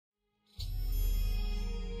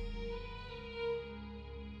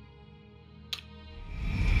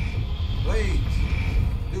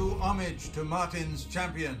homage to Martin's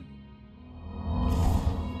champion.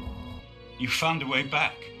 You found a way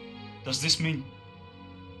back. Does this mean...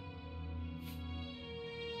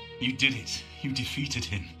 You did it. You defeated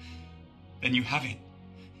him. Then you have it.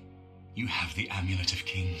 You have the Amulet of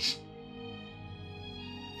Kings.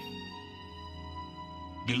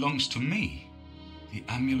 Belongs to me, the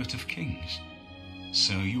Amulet of Kings.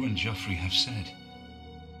 So you and Joffrey have said.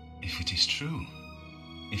 If it is true,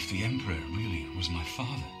 if the Emperor really was my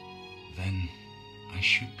father, then I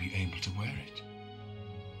should be able to wear it.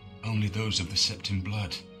 Only those of the Septim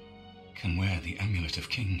blood can wear the Amulet of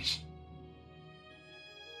Kings.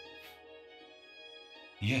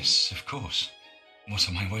 Yes, of course. What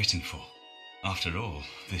am I waiting for? After all,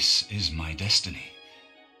 this is my destiny.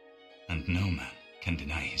 And no man can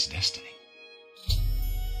deny his destiny.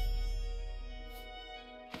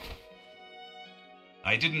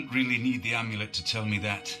 I didn't really need the amulet to tell me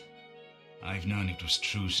that. I've known it was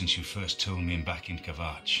true since you first told me back in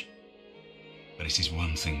Kavach. But it is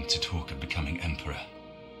one thing to talk of becoming Emperor,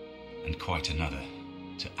 and quite another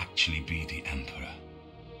to actually be the Emperor.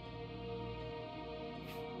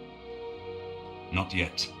 Not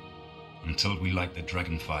yet. Until we light the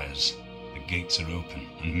Dragonfires, the gates are open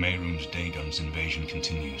and Mehrunes Dagon's invasion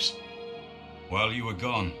continues. While you were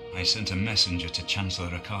gone, I sent a messenger to Chancellor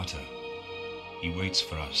Akato. He waits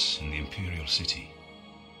for us in the Imperial City.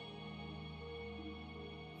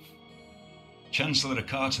 Chancellor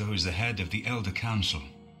Akato is the head of the Elder Council.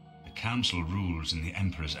 The Council rules in the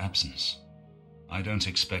Emperor's absence. I don't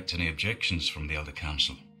expect any objections from the Elder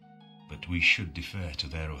Council, but we should defer to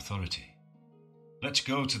their authority. Let's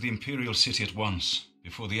go to the Imperial City at once,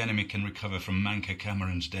 before the enemy can recover from Manca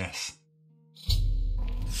Cameron's death.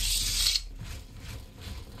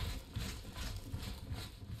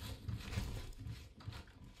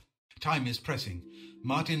 Time is pressing.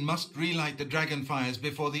 Martin must relight the Dragonfires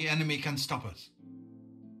before the enemy can stop us.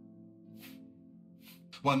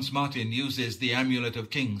 Once Martin uses the Amulet of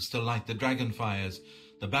Kings to light the Dragonfires,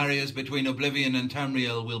 the barriers between Oblivion and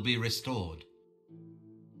Tamriel will be restored.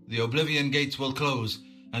 The Oblivion gates will close,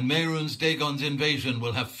 and Mehrunes Dagon's invasion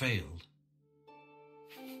will have failed.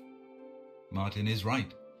 Martin is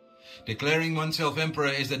right. Declaring oneself Emperor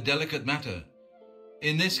is a delicate matter.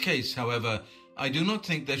 In this case, however, I do not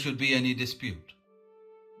think there should be any dispute.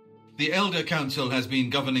 The Elder Council has been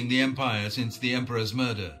governing the Empire since the Emperor's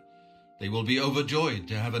murder. They will be overjoyed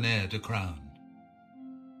to have an heir to crown.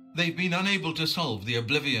 They've been unable to solve the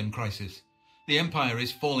Oblivion crisis. The Empire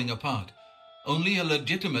is falling apart. Only a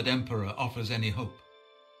legitimate Emperor offers any hope.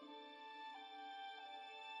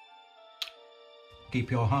 Keep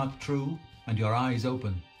your heart true and your eyes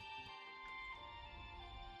open.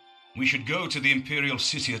 We should go to the Imperial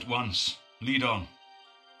City at once. Lead on.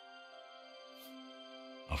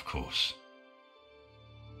 Of course.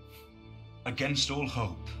 Against all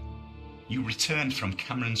hope, you returned from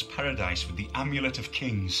Cameron's paradise with the Amulet of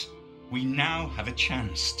Kings. We now have a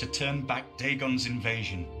chance to turn back Dagon's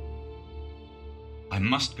invasion. I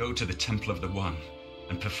must go to the Temple of the One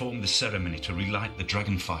and perform the ceremony to relight the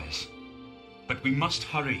Dragonfires. But we must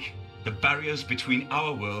hurry. The barriers between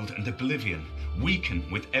our world and Oblivion weaken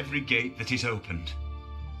with every gate that is opened.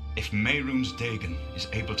 If Mehrunes Dagon is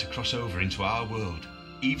able to cross over into our world,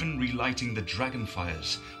 even relighting the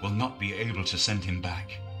Dragonfires will not be able to send him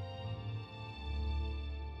back.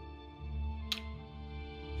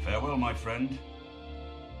 Farewell, my friend.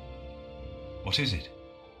 What is it?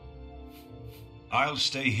 I'll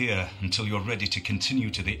stay here until you're ready to continue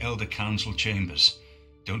to the Elder Council chambers.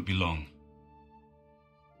 Don't be long.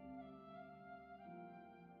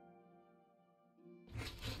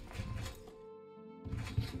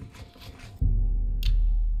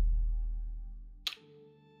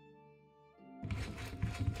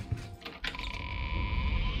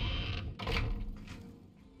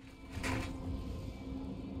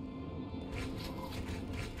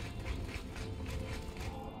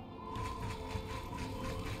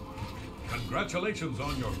 Congratulations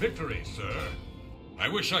on your victory, sir. I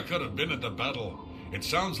wish I could have been at the battle. It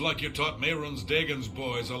sounds like you taught Mehrunes Dagon's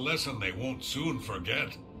boys a lesson they won't soon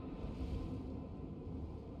forget.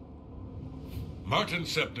 Martin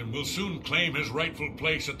Septim will soon claim his rightful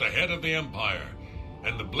place at the head of the Empire,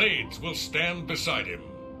 and the Blades will stand beside him.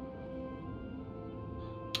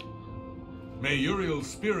 May Uriel's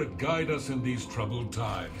spirit guide us in these troubled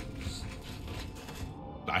times.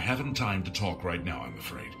 I haven't time to talk right now, I'm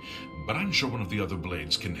afraid, but I'm sure one of the other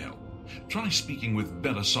Blades can help. Try speaking with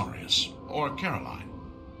Belisarius or Caroline.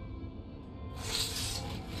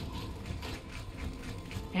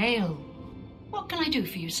 Hail. What can I do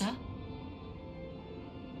for you, sir?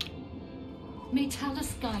 May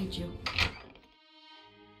Talus guide you.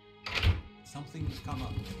 Something's come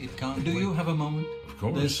up. It can't. Do you have a moment? Of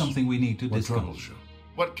course. There's something we need to What discuss. troubles you?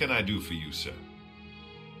 What can I do for you, sir?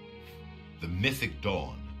 The mythic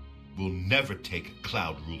Dawn will never take a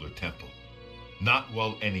Cloud Ruler temple. Not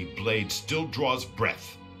while any blade still draws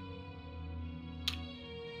breath.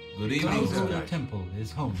 Good evening, Cloud sir. Ruler Temple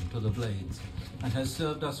is home to the Blades and has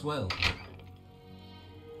served us well.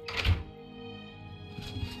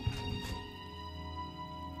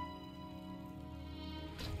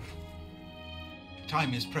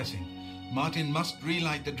 Time is pressing. Martin must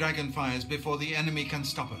relight the Dragonfires before the enemy can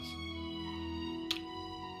stop us.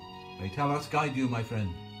 They tell us guide you, my friend.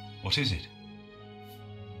 What is it?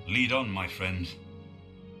 Lead on, my friend.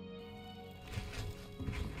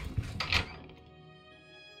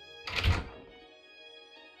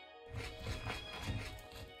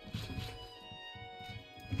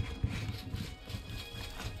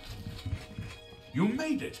 You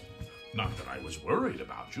made it. Not that I was worried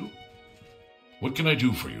about you. What can I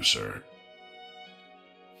do for you, sir?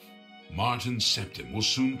 Martin Septim will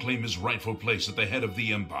soon claim his rightful place at the head of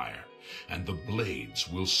the Empire, and the Blades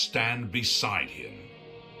will stand beside him.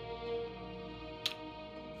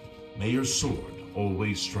 May your sword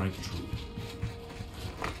always strike true.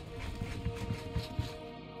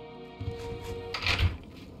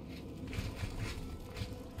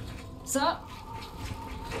 Sir?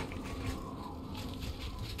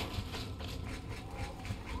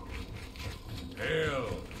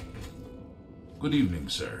 Hail! Good evening,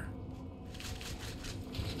 sir.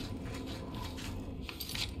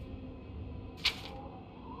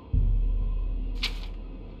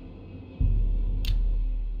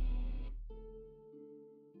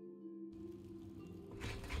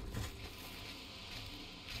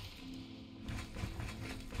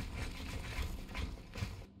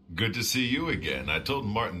 Good to see you again. I told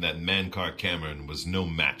Martin that Mankar Cameron was no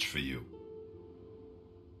match for you.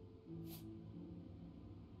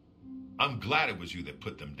 I'm glad it was you that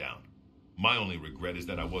put them down. My only regret is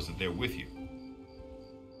that I wasn't there with you.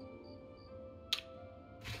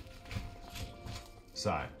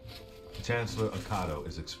 Sire, Chancellor Akato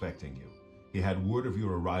is expecting you. He had word of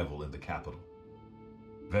your arrival in the capital.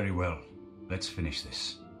 Very well. Let's finish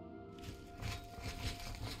this.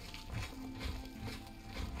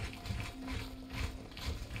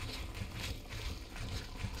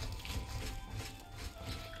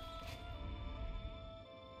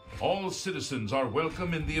 All citizens are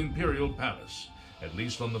welcome in the Imperial Palace, at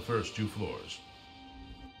least on the first 2 floors.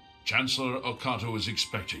 Chancellor Okato is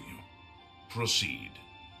expecting you. Proceed.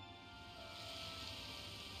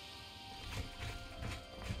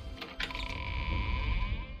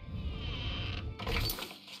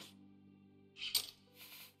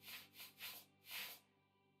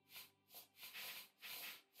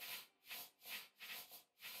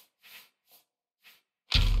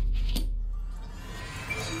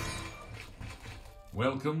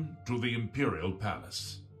 Welcome to the Imperial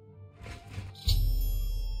Palace.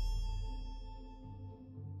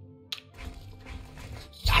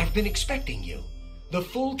 I've been expecting you. The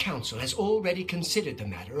full council has already considered the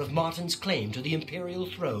matter of Martin's claim to the Imperial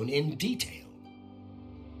throne in detail.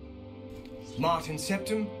 Martin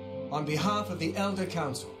Septim, on behalf of the Elder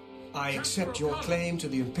Council, I accept your claim to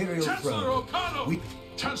the Imperial throne.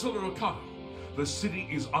 Chancellor Okato! The city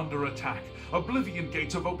is under attack. Oblivion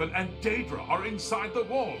gates have opened and Daedra are inside the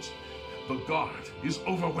walls. The guard is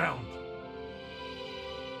overwhelmed.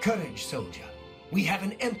 Courage, soldier. We have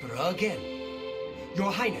an emperor again.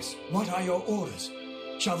 Your Highness, what are your orders?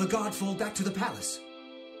 Shall the guard fall back to the palace?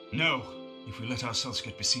 No. If we let ourselves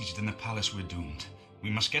get besieged in the palace, we're doomed. We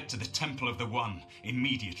must get to the Temple of the One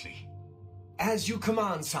immediately. As you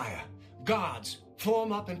command, sire. Guards,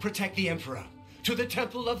 form up and protect the emperor. To the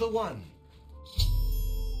Temple of the One.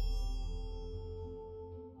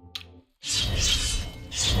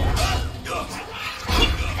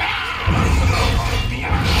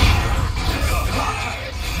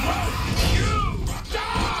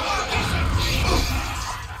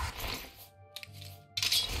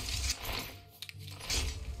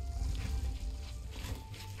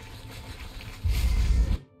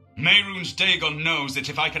 Mehrunes Dagon knows that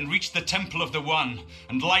if I can reach the Temple of the One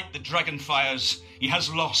and light the Dragonfires, he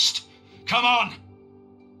has lost. Come on!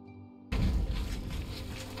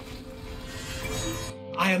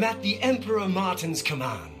 I am at the Emperor Martin's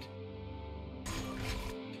command.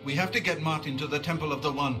 We have to get Martin to the Temple of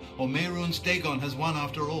the One, or Mehrunes Dagon has won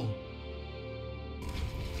after all.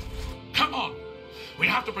 Come on! We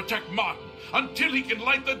have to protect Martin until he can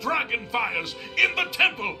light the Dragonfires in the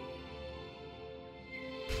temple!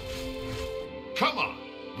 Come on!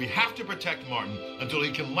 We have to protect Martin until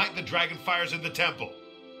he can light the Dragonfires in the temple.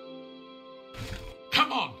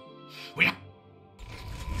 Come on! We have...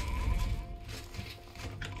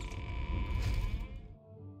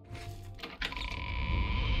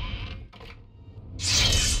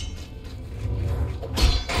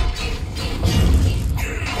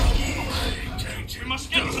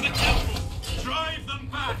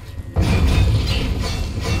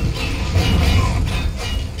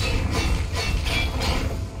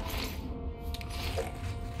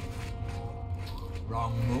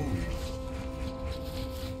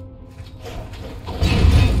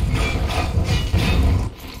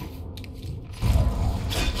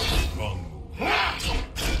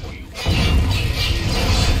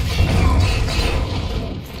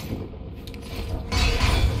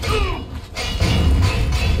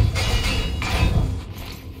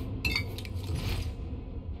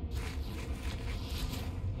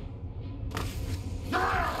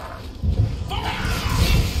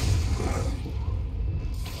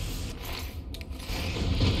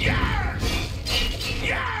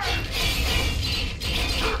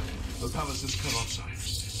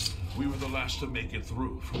 We were the last to make it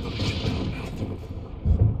through from the Legion compound.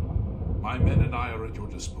 My men and I are at your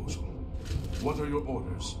disposal. What are your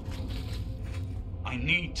orders? I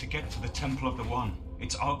need to get to the Temple of the One.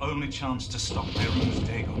 It's our only chance to stop Mehrunes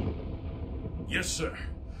Dagon. Yes, sir.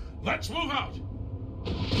 Let's move out!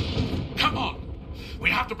 Come on! We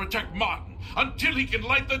have to protect Martin until he can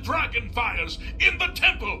light the Dragonfires in the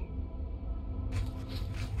temple!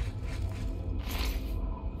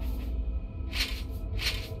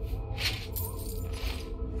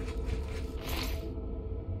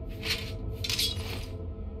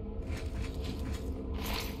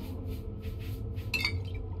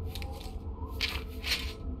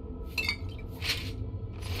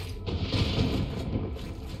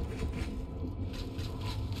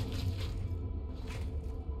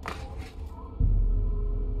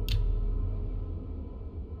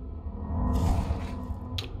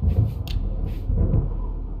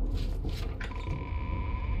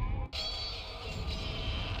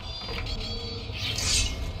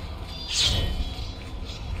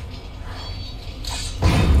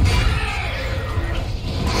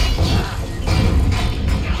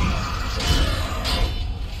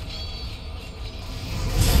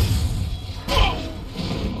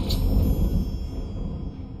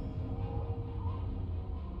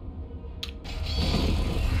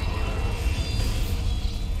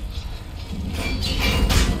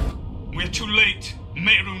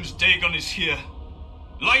 Dagon is here.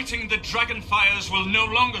 Lighting the Dragonfires will no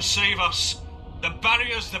longer save us. The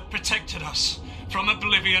barriers that protected us from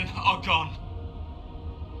Oblivion are gone.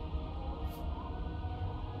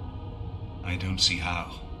 I don't see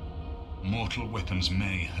how. Mortal weapons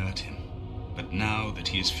may hurt him, but now that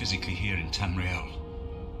he is physically here in Tamriel,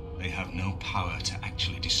 they have no power to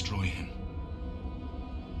actually destroy him.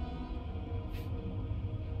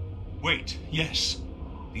 Wait, yes.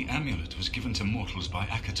 The amulet was given to mortals by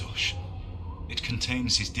Akatosh. It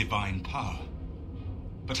contains his divine power.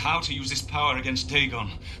 But how to use this power against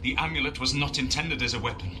Dagon? The amulet was not intended as a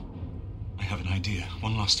weapon. I have an idea,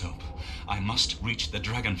 one last hope. I must reach the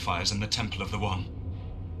Dragonfires and the Temple of the One.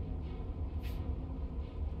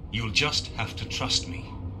 You'll just have to trust me.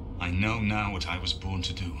 I know now what I was born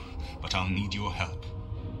to do, but I'll need your help.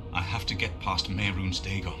 I have to get past Mehrunes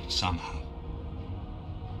Dagon somehow.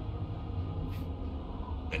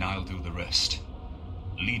 Then I'll do the rest.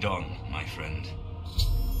 Lead on, my friend.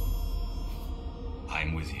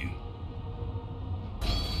 I'm with you.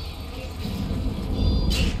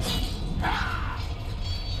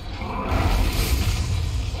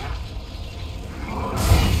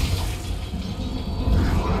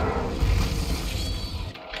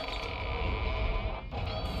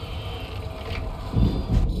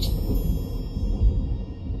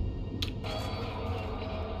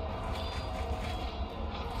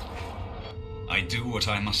 I do what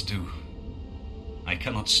I must do. I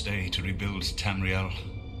cannot stay to rebuild Tamriel.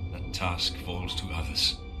 That task falls to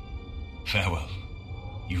others. Farewell.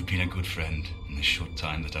 You've been a good friend in the short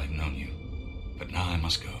time that I've known you. But now I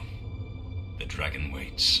must go. The dragon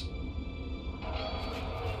waits.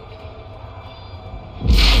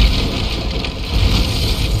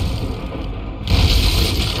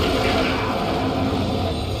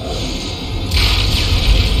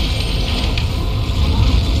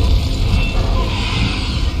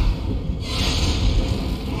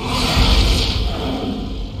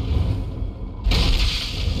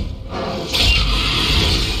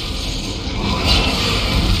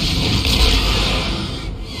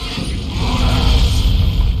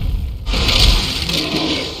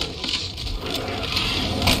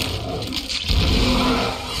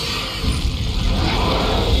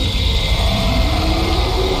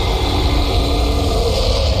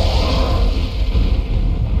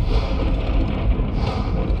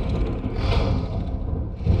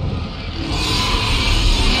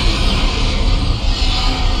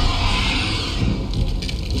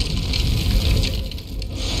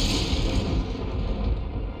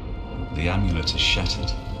 The amulet is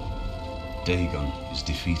shattered. Dagon is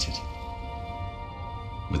defeated.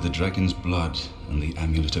 With the dragon's blood and the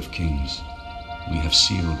amulet of kings, we have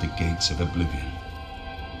sealed the gates of Oblivion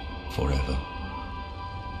forever.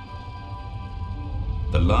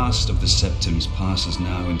 The last of the septims passes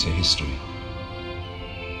now into history.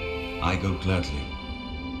 I go gladly,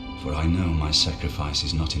 for I know my sacrifice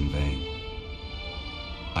is not in vain.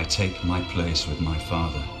 I take my place with my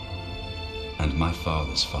father and my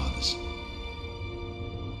father's fathers.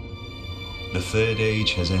 The third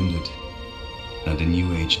age has ended, and a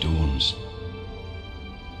new age dawns.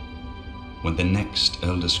 When the next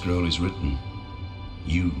Elder Scroll is written,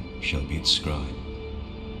 you shall be its scribe.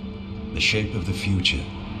 The shape of the future,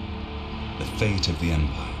 the fate of the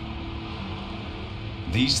Empire,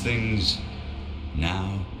 These things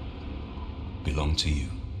now belong to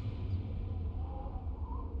you.